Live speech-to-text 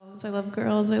girls. I love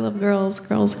girls. I love girls.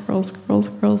 Girls, girls, girls,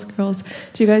 girls, girls.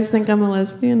 Do you guys think I'm a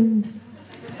lesbian?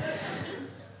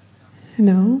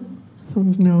 No?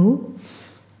 Someone's no?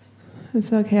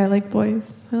 It's okay. I like boys.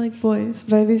 I like boys.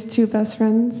 But I have these two best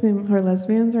friends who are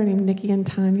lesbians. They're named Nikki and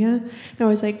Tanya. And I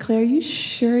was like, Claire, you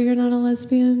sure you're not a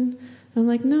lesbian? And I'm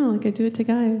like, no. Like, I do it to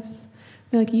guys.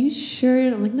 They're like, you sure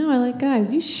you're not? I'm like, no, I like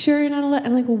guys. You sure you're not a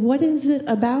lesbian? I'm like, well, what is it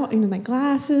about, my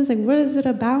glasses? Like, what is it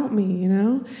about me,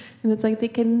 And it's like they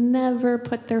can never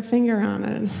put their finger on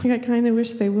it. It's like I kind of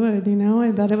wish they would,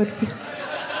 I bet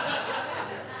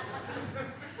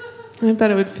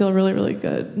it would feel really, really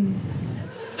good.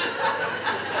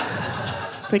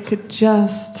 If they could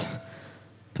just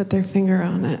put their finger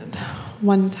on it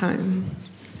one time.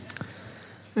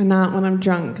 And not when I'm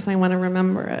drunk, because I want to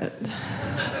remember it.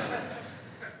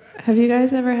 Have you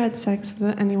guys ever had sex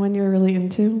with anyone you were really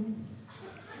into?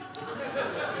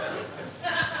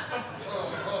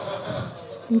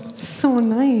 It's so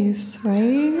nice,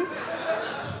 right?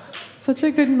 Such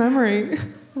a good memory.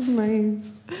 So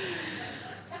nice.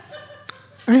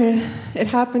 It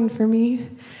happened for me.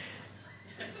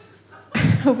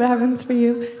 Hope it happens for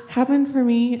you. Happened for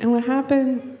me, and what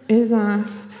happened is, okay,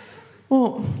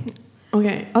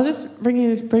 I'll just bring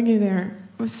you there.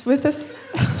 I was with this.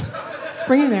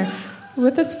 Bring you there.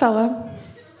 With this fella,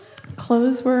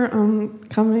 clothes were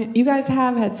coming. You guys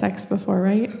have had sex before,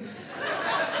 right?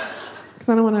 Because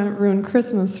I don't want to ruin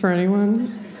Christmas for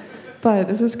anyone. But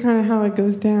this is kind of how it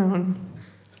goes down.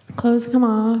 Clothes come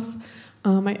off.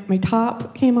 My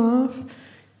top came off.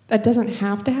 That doesn't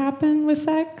have to happen with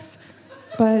sex,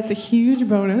 but it's a huge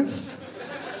bonus.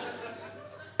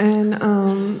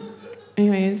 And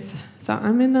anyways, so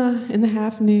I'm in the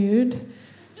half nude.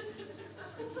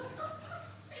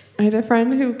 I had a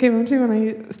friend who came up to me when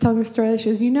I was telling the story. She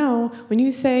goes, when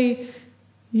you say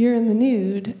you're in the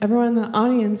nude, everyone in the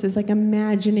audience is like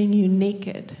imagining you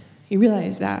naked. You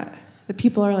realize that? The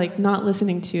people are like not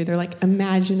listening to you. They're like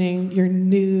imagining your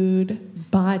nude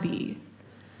body.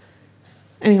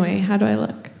 Anyway, how do I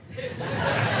look?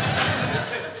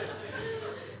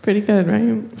 Pretty good,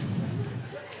 right?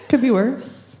 Could be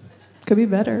worse. Could be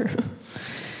better.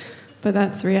 But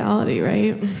that's reality,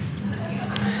 right?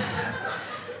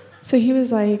 So he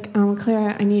was like,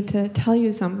 Claire, I need to tell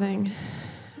you something.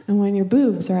 And when your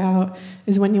boobs are out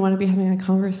is when you want to be having a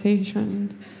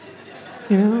conversation.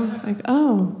 Like,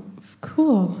 oh,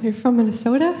 cool. You're from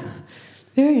Minnesota?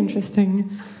 Very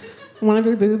interesting. One of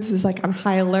your boobs is like on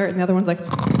high alert and the other one's like,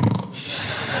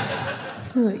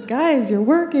 you're like, guys, you're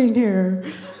working here.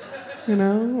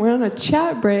 We're on a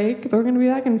chat break, but we're going to be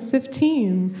back in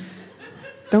 15.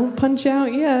 Don't punch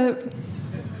out yet.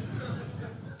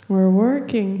 We're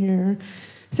working here.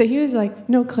 So he was like,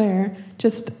 no, Claire,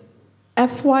 just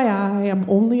FYI, I'm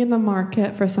only in the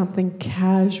market for something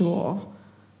casual.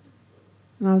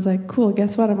 And I was like, cool,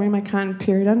 guess what? I'm wearing my cotton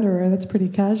period underwear. That's pretty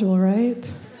casual, right?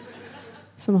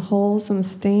 Some holes, some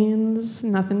stains,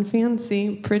 nothing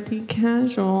fancy, pretty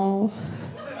casual.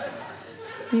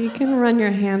 You can run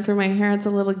your hand through my hair. It's a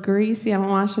little greasy. I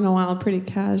haven't washed in a while. Pretty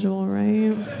casual,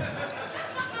 right?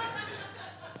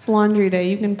 It's laundry day.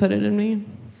 You can put it in me.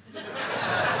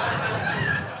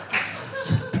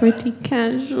 Pretty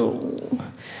casual.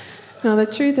 No, the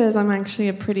truth is I'm actually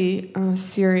a pretty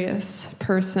serious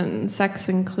person, sex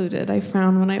included. I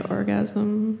frown when I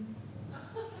orgasm.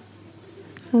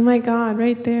 Oh my God,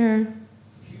 right there.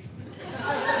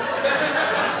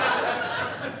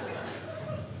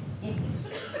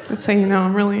 That's how you know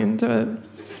I'm really into it.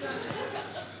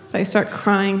 If I start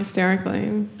crying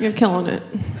hysterically, you're killing it.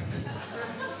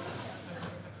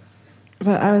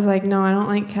 But I was like, no, I don't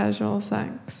like casual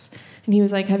sex. And he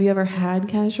was like, have you ever had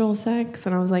casual sex?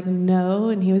 And I was like, no.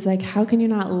 And he was like, how can you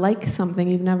not like something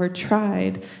you've never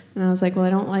tried? And I was like, well, I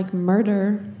don't like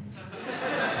murder.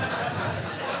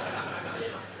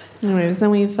 Anyways,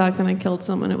 then we fucked and I killed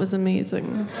someone. It was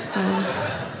amazing.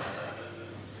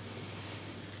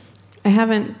 I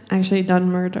haven't actually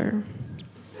done murder.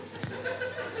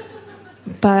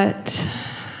 But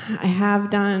I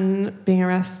have done being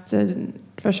arrested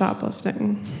for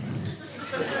shoplifting.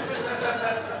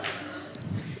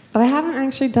 But I haven't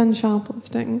actually done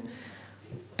shoplifting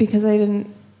because I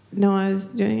didn't know I was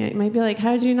doing it. You might be like,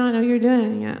 how did you not know you were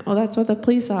doing it? Well, that's what the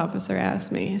police officer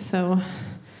asked me. So,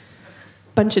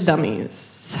 bunch of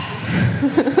dummies.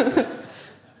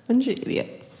 Bunch of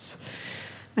idiots.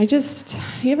 You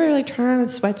ever try on a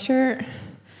sweatshirt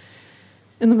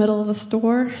in the middle of the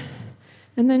store?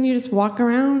 And then you just walk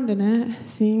around in it,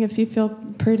 seeing if you feel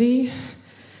pretty,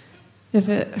 if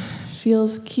it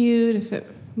feels cute, if it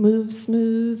moves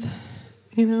smooth,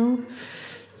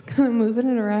 Just kind of moving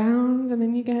it around, and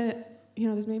then you get,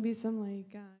 there's maybe some